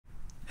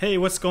Hey,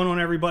 what's going on,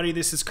 everybody?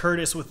 This is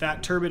Curtis with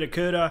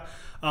ThatTurboDakota.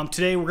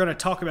 Today we're going to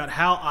talk about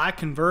how I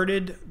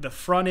converted the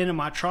front end of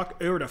my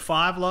truck over to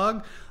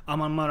 5-lug. I'm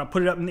going to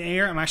put it up in the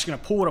air. I'm actually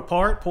going to pull it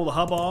apart, pull the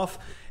hub off,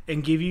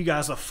 and give you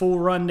guys a full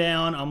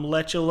rundown.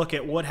 let you look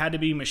at what had to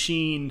be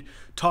machined,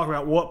 talk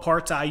about what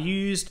parts I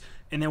used,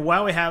 and then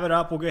while we have it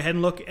up, we'll go ahead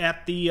and look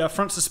at the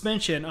front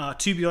suspension,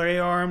 tubular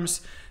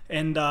A-arms,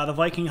 and the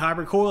Viking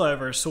hybrid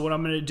coilovers. So what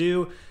I'm going to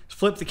do is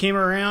flip the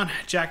camera around,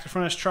 jack the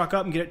front of this truck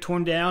up and get it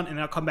torn down, and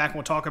I'll come back and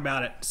we'll talk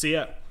about it. See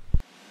ya.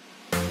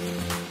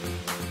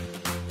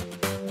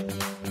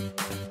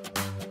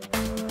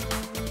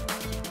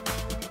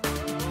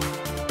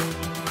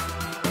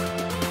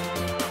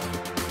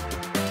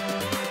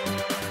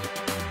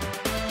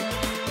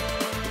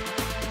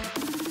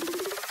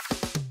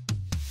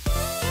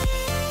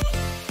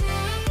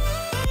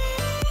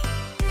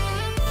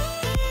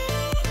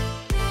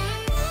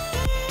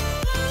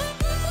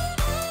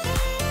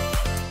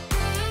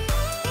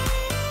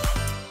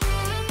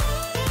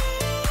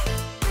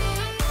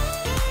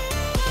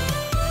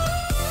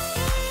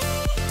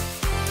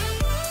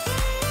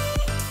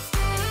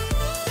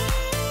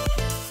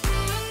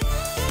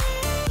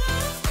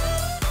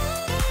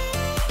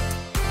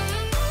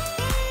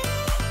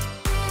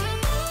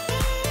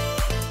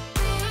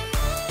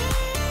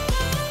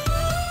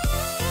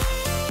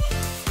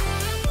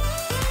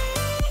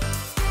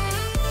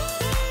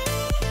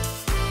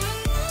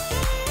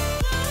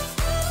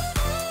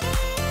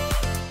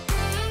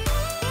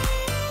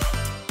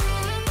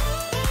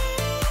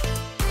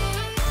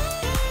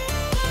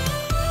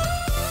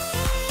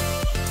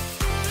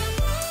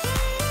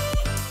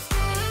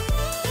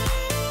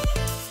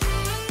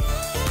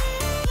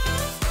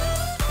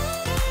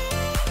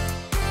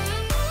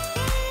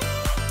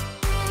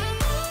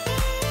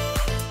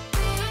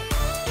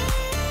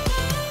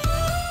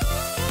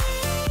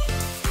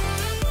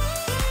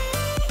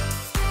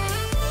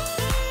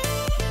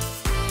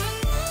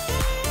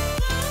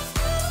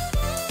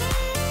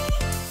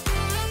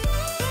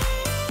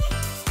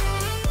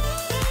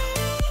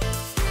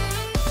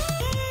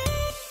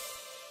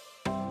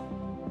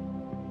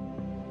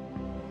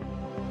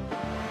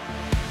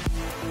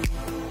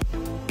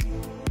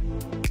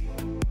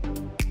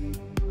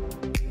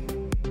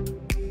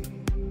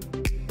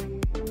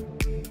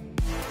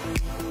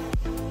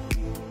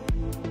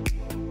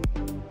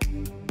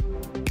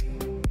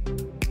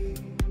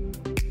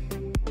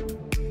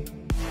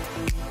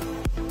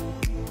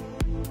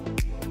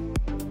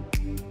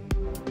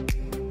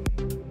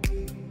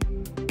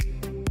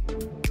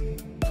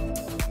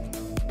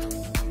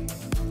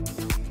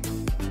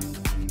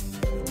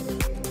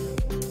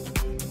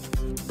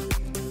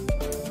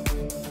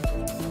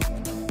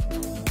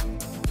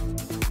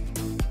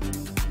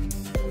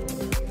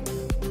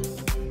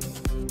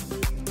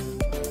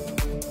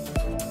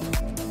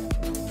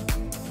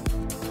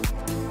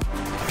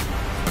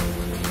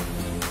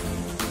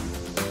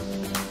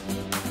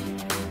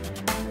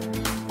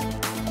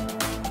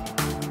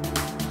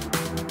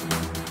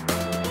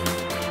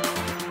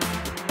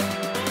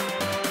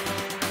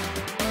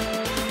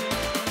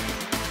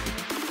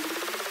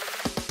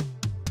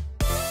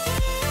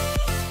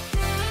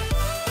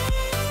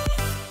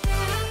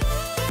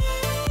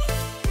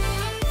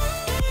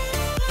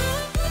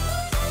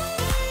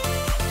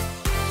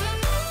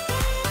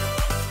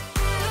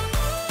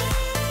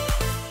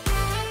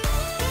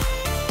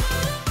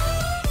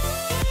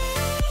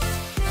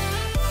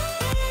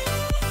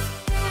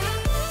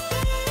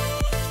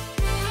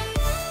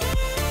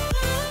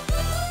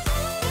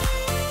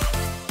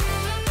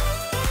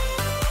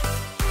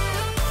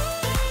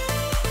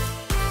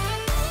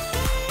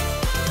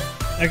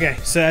 Okay,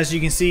 so as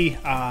you can see,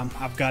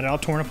 I've got it all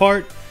torn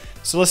apart.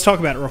 So let's talk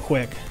about it real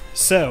quick.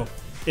 So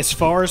as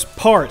far as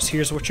parts,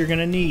 here's what you're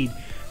gonna need.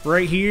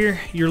 Right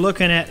here, you're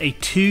looking at a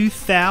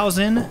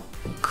 2000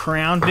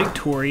 Crown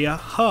Victoria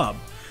hub.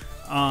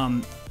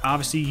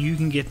 Obviously, you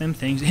can get them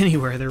things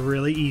anywhere. They're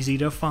really easy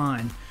to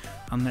find.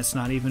 That's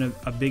not even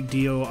a big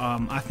deal.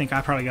 I think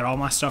I probably got all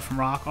my stuff from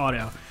Rock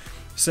Auto.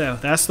 So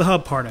that's the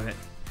hub part of it.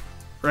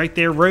 Right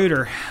there,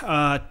 rotor,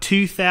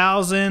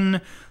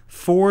 2000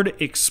 Ford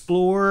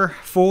Explorer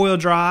 4-wheel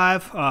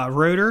drive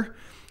rotor.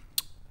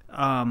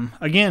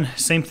 Again,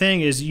 same thing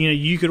is,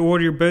 you could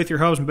order both your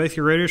hubs and both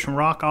your rotors from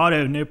Rock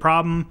Auto, no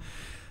problem.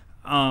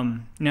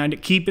 Now to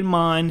keep in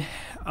mind,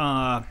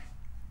 my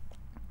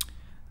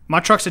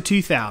truck's a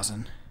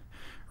 2000,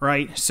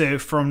 right? So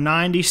from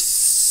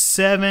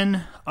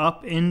 97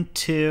 up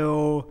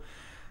until,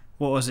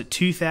 what was it,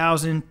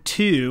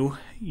 2002,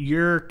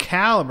 your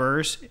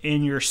calibers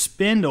and your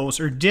spindles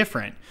are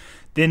different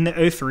than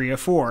the 03,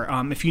 04.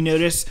 If you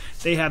notice,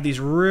 they have these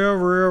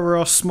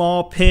real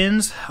small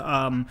pins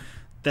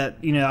that,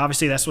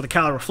 obviously that's what the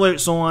caliber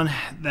floats on,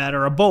 that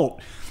are a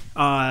bolt.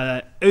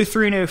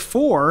 03 and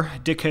 04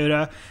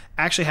 Dakota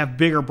actually have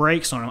bigger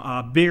brakes on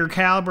them, bigger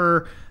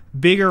caliber,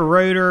 bigger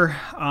rotor.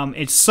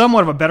 It's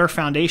somewhat of a better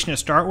foundation to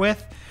start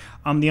with.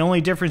 The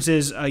only difference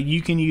is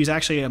you can use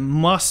actually a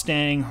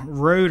Mustang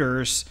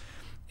rotors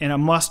and a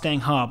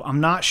Mustang hub.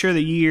 I'm not sure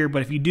the year,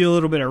 but if you do a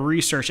little bit of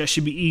research, that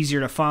should be easier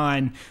to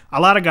find.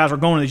 A lot of guys were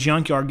going to the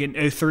junkyard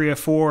getting 03,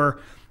 04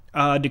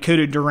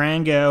 Dakota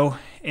Durango,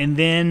 and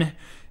then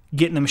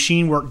getting the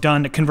machine work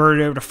done to convert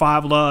it over to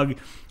 5-lug.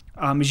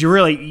 As you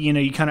really,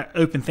 you kind of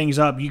open things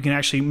up, you can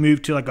actually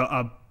move to like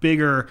a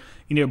bigger,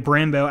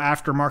 Brembo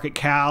aftermarket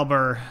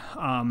caliber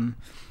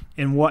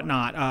and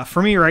whatnot.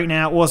 For me right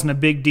now, it wasn't a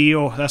big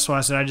deal. That's why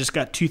I said I just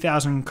got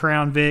 2000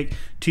 Crown Vic,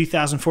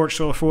 2000 fork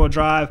stroller 4-wheel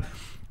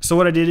drive. So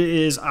what I did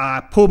is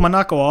I pulled my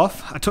knuckle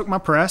off, I took my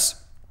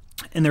press,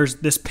 and there's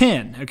this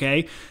pin,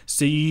 okay?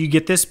 So you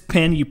get this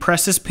pin, you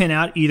press this pin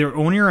out either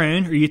on your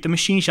own or you get the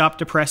machine shop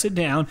to press it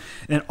down,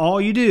 and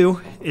all you do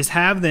is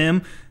have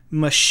them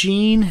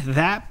machine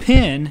that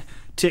pin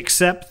to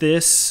accept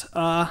this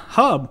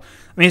hub.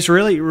 I mean, it's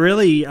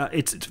really,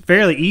 it's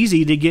fairly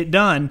easy to get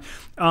done.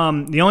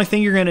 The only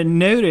thing you're going to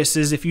notice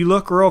is if you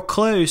look real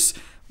close,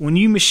 when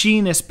you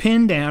machine this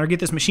pin down or get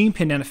this machine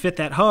pin down to fit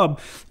that hub,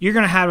 you're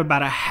going to have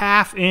about a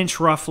 1/2 inch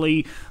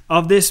roughly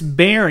of this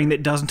bearing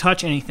that doesn't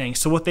touch anything.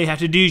 So what they have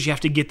to do is you have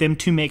to get them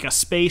to make a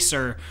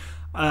spacer.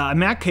 In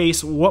that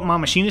case, what my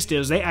machinist did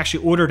is they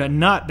actually ordered a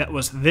nut that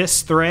was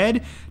this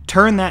thread,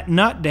 turned that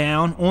nut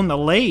down on the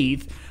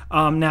lathe.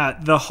 Now,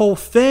 the whole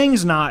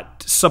thing's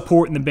not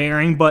supporting the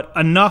bearing, but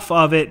enough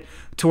of it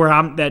to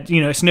where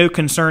it's no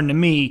concern to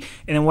me.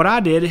 And then what I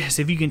did is,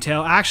 if you can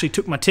tell, I actually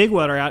took my TIG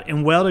welder out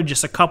and welded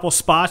just a couple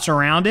spots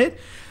around it,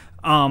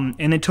 and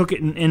then took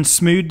it and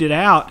smoothed it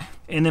out.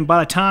 And then by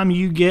the time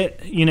you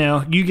get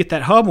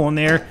that hub on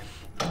there,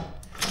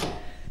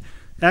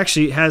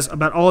 actually it has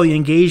about all the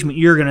engagement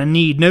you're going to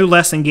need, no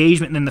less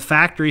engagement than the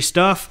factory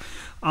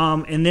stuff.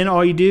 And then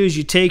all you do is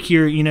you take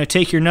your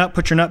nut,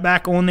 put your nut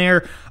back on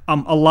there.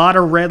 A lot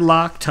of red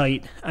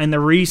Loctite, and the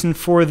reason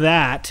for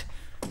that,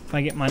 if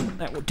I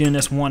get doing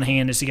this one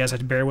hand, so you guys have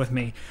to bear with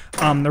me.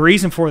 The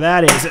reason for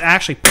that is it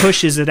actually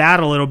pushes it out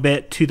a little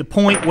bit to the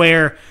point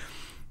where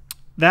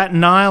that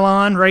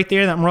nylon right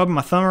there that I'm rubbing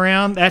my thumb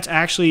around, that's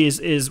actually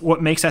is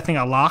what makes that thing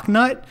a lock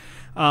nut.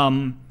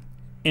 And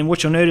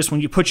what you'll notice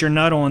when you put your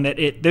nut on,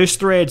 that those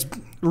threads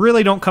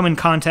really don't come in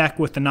contact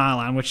with the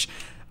nylon, which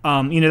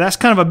that's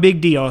kind of a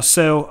big deal.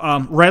 So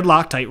red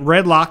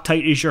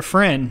Loctite is your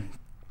friend.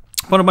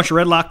 Put a bunch of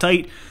red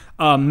Loctite.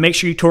 Make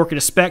sure you torque it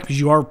to spec because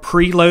you are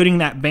preloading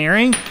that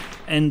bearing,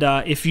 and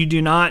if you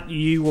do not,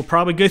 you will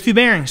probably go through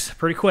bearings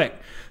pretty quick.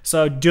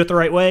 So do it the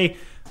right way.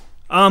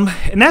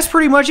 And that's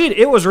pretty much it.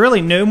 It was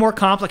really no more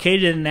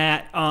complicated than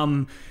that.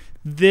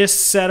 This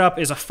setup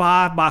is a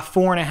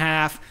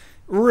 5x4.5.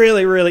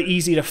 Really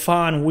easy to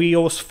find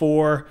wheels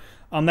for.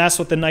 That's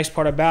what the nice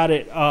part about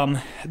it.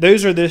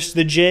 Those are the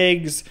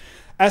JEGS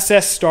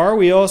SS Star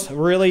wheels.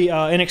 Really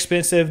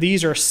inexpensive.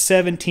 These are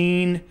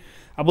 17,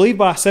 I believe,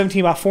 by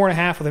 17 by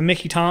 4.5 with a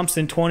Mickey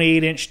Thompson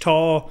 28-inch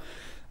tall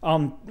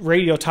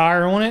radial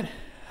tire on it.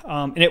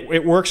 And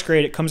it works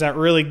great. It comes out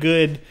really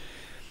good.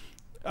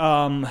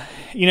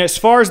 As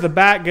far as the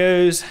back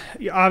goes,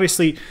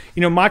 obviously,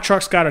 my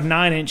truck's got a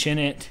 9-inch in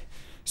it,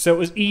 so it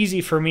was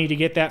easy for me to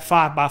get that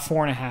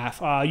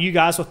 5x4.5. You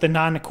guys with the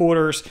 9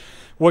 1/4s,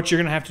 what you're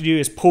going to have to do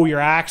is pull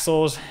your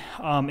axles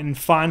and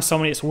find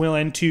somebody that's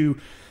willing to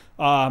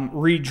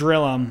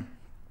re-drill them.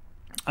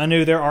 I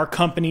know there are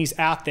companies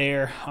out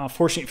there.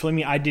 Fortunately for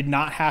me, I did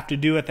not have to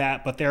do it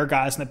but there are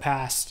guys in the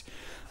past,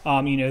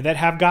 that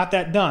have got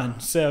that done.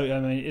 So I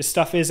mean,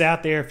 stuff is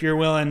out there if you're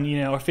willing.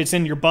 If it's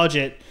in your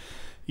budget,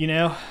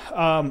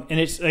 and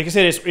it's like I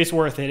said, it's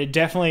worth it. It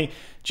definitely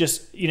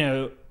just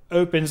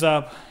opens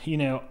up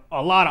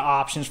a lot of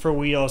options for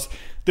wheels.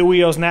 The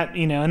wheels in that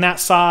in that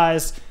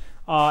size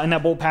and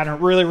that bolt pattern,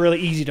 really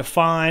easy to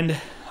find.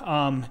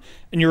 And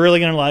you're really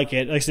gonna like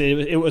it. Like I said,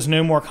 it was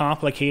no more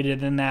complicated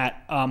than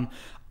that.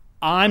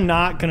 I'm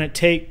not gonna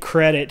take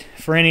credit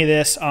for any of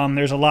this.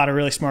 There's a lot of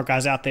really smart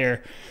guys out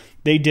there.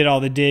 They did all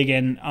the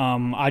digging.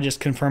 I just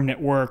confirmed it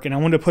work, and I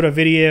wanted to put a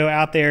video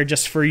out there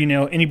just for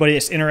anybody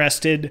that's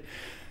interested.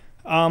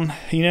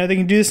 They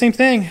can do the same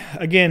thing.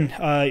 Again,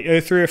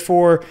 03 or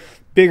 4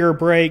 bigger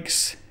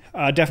brakes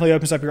definitely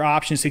opens up your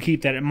options, to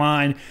keep that in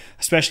mind,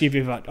 especially if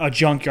you have a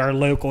junkyard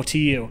local to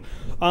you.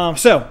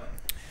 So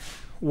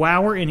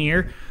while we're in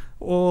here,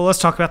 well, let's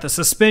talk about the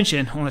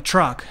suspension on the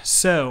truck.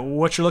 So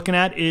what you're looking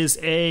at is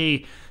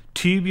a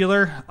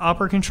tubular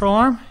upper control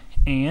arm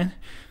and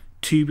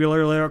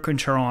tubular lower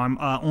control arm.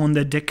 On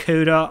the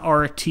Dakota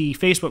RT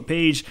Facebook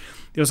page,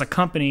 there was a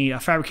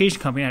fabrication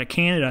company out of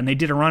Canada, and they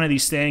did a run of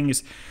these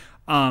things.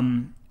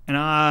 And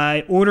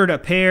I ordered a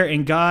pair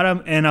and got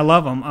them, and I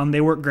love them. They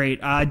work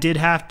great. I did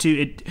have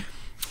to.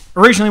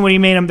 Originally, when he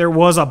made them, there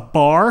was a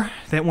bar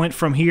that went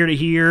from here to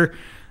here.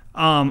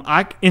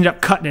 I ended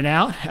up cutting it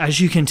out. As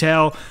you can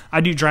tell,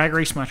 I do drag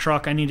race my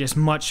truck. I need as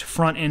much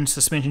front end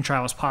suspension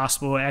travel as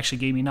possible. It actually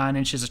gave me 9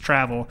 inches of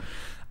travel.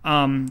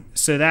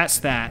 So that's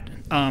that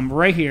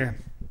right here.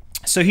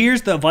 So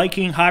here's the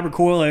Viking hybrid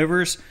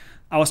coilovers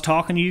I was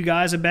talking to you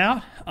guys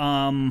about.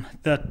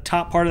 The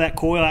top part of that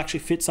coil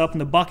actually fits up in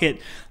the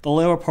bucket. The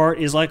lower part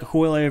is like a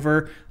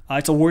coilover.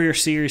 It's a Warrior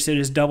series, so it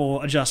is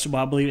double adjustable.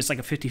 I believe it's like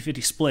a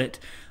 50-50 split.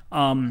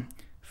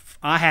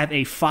 I have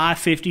a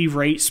 550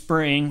 rate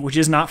spring, which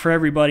is not for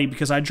everybody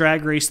because I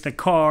drag raced the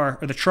car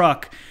or the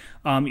truck.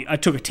 I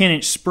took a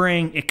 10-inch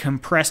spring, it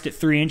compressed it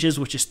 3 inches,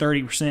 which is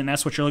 30%.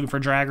 That's what you're looking for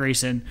drag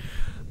racing.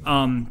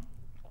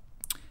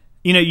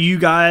 You know, you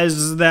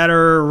guys that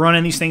are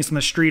running these things on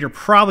the street are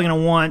probably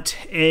going to want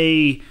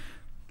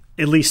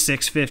at least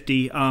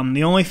 650.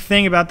 The only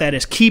thing about that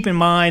is keep in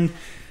mind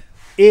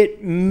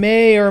it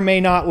may or may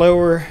not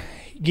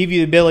give you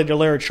the ability to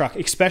lower a truck,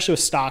 especially with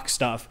stock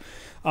stuff.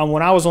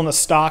 When I was on the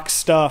stock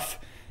stuff,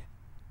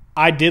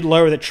 I did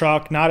lower the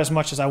truck, not as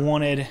much as I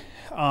wanted,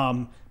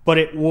 but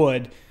it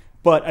would.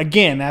 But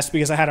again, that's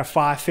because I had a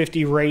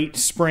 550 rate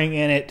spring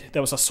in it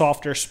that was a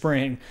softer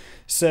spring.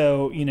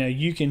 So, you know,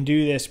 you can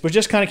do this, but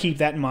just kind of keep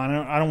that in mind.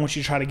 I don't want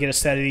you to try to get a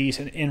set of these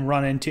and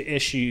run into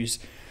issues.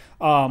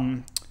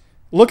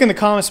 Look in the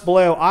comments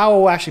below. I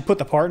will actually put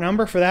the part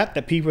number for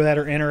that people that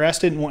are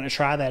interested and want to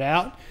try that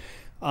out.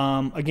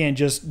 Again,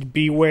 just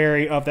be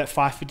wary of that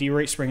 550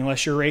 rate spring.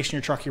 Unless you're racing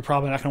your truck, you're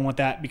probably not going to want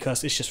that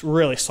because it's just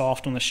really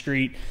soft on the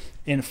street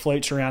and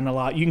floats around a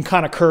lot. You can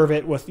kind of curve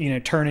it with, you know,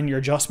 turning your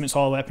adjustments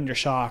all the way up in your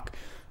shock.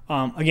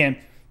 Again,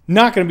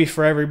 not going to be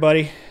for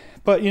everybody,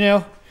 but, you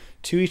know,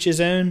 to each his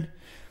own.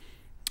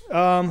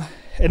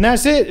 And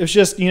that's it. It was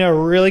just, you know,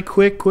 really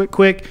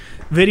quick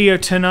video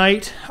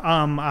tonight.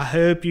 I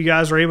hope you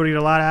guys were able to get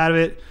a lot out of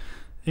it.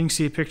 You can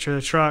see a picture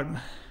of the truck.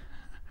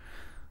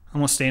 I'm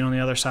going to stand on the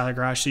other side of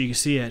the garage so you can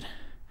see it.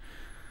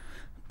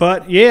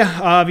 But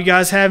yeah, if you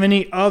guys have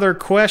any other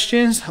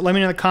questions, let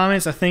me know in the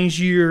comments of things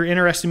you're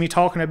interested in me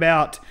talking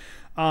about.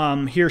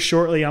 Here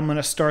shortly, I'm going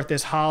to start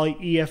this Holley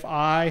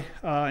EFI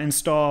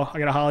install. I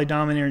got a Holley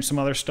Dominator and some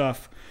other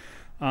stuff.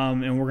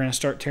 And we're going to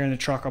start tearing the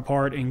truck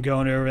apart and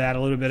going over that a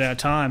little bit at a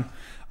time.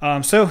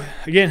 So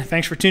again,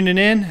 thanks for tuning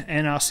in,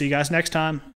 and I'll see you guys next time.